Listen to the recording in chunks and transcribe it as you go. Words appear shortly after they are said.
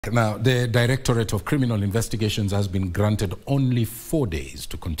Now, the Directorate of Criminal Investigations has been granted only 4 days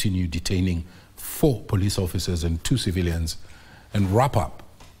to continue detaining 4 police officers and 2 civilians and wrap up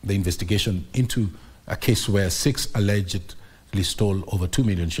the investigation into a case where 6 allegedly stole over 2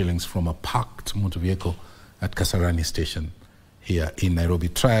 million shillings from a parked motor vehicle at Kasarani Station here in Nairobi.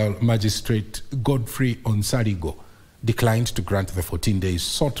 Trial Magistrate Geoffrey Onsarigo declined to grant the 14 days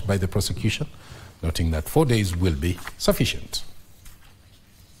sought by the prosecution, noting that 4 days will be sufficient.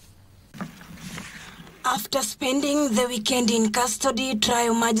 After spending the weekend in custody,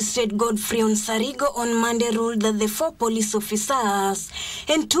 Trial Magistrate Geoffrey Onsarigo on Monday ruled that the 4 police officers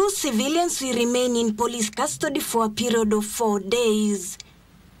and 2 civilians will remain in police custody for a period of 4 days.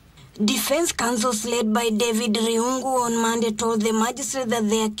 Defense counsels led by David Riungu on Monday told the magistrate that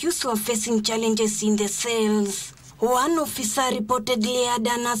the accused were facing challenges in the cells. One officer reportedly had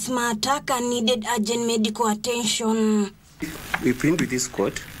an asthma attack and needed urgent medical attention. We plead with this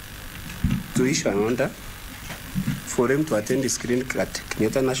court to issue an order for him to attend his clinic at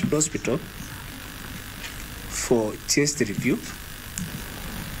Kenyatta National Hospital for chest review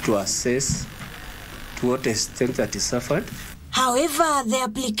to assess to what extent that he suffered. However, the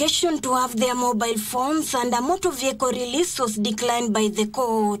application to have their mobile phones and a motor vehicle release was declined by the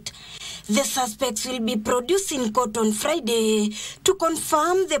court. The suspects will be produced in court on Friday to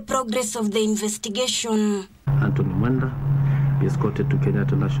confirm the progress of the investigation. Anthony Mwenda is escorted to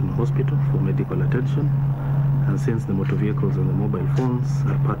Kenyatta National Hospital for medical attention, and since the motor vehicles and the mobile phones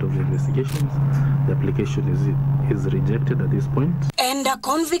are part of the investigations, the application is rejected at this point. And a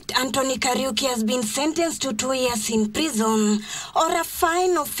convict, Anthony Kariuki, has been sentenced to 2 years in prison or a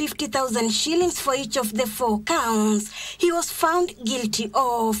fine of 50,000 shillings for each of the 4 counts he was found guilty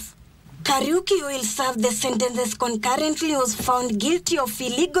of. Kariuki, who will serve the sentences concurrently, was found guilty of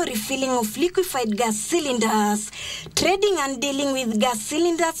illegal refilling of liquefied gas cylinders, trading and dealing with gas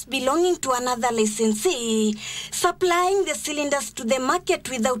cylinders belonging to another licensee, supplying the cylinders to the market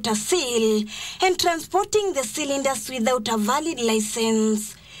without a seal, and transporting the cylinders without a valid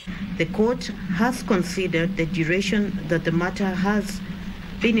license. The court has considered the duration that the matter has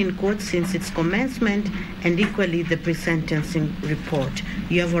been in court since its commencement, and equally the pre-sentencing report.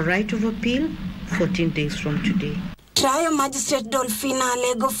 You have a right of appeal 14 days from today. Trial Magistrate Dolphina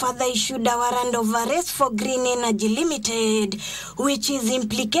Alego further issued a warrant of arrest for Green Energy Limited, which is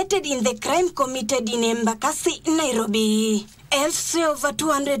implicated in the crime committed in Embakasi, Nairobi. Elsewhere, over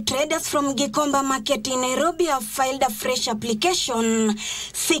 200 traders from Gikomba market in Nairobi have filed a fresh application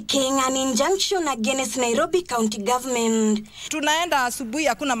seeking an injunction against Nairobi County Government. Tunaenda asubuhi,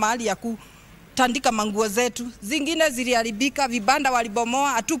 hakuna mahali ya kutandika manguo zetu. Zingine ziliharibika, vibanda walibomoa,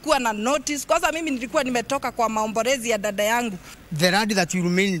 hatukuwa na notice. Kwanza mimi nilikuwa nimetoka kwa maombolezi ya dada yangu. The land that will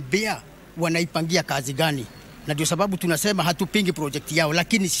remain bare, wanaipangia kazi gani? Na ndio sababu tunasema hatupingi project yao,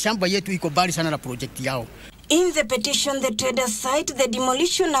 lakini shamba yetu iko mbali sana na project yao. In the petition, the traders cite the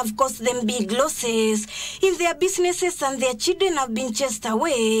demolition have caused them big losses in their businesses, and their children have been chased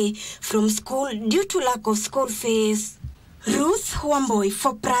away from school due to lack of school fees. Ruth Wamboi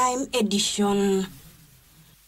for Prime Edition.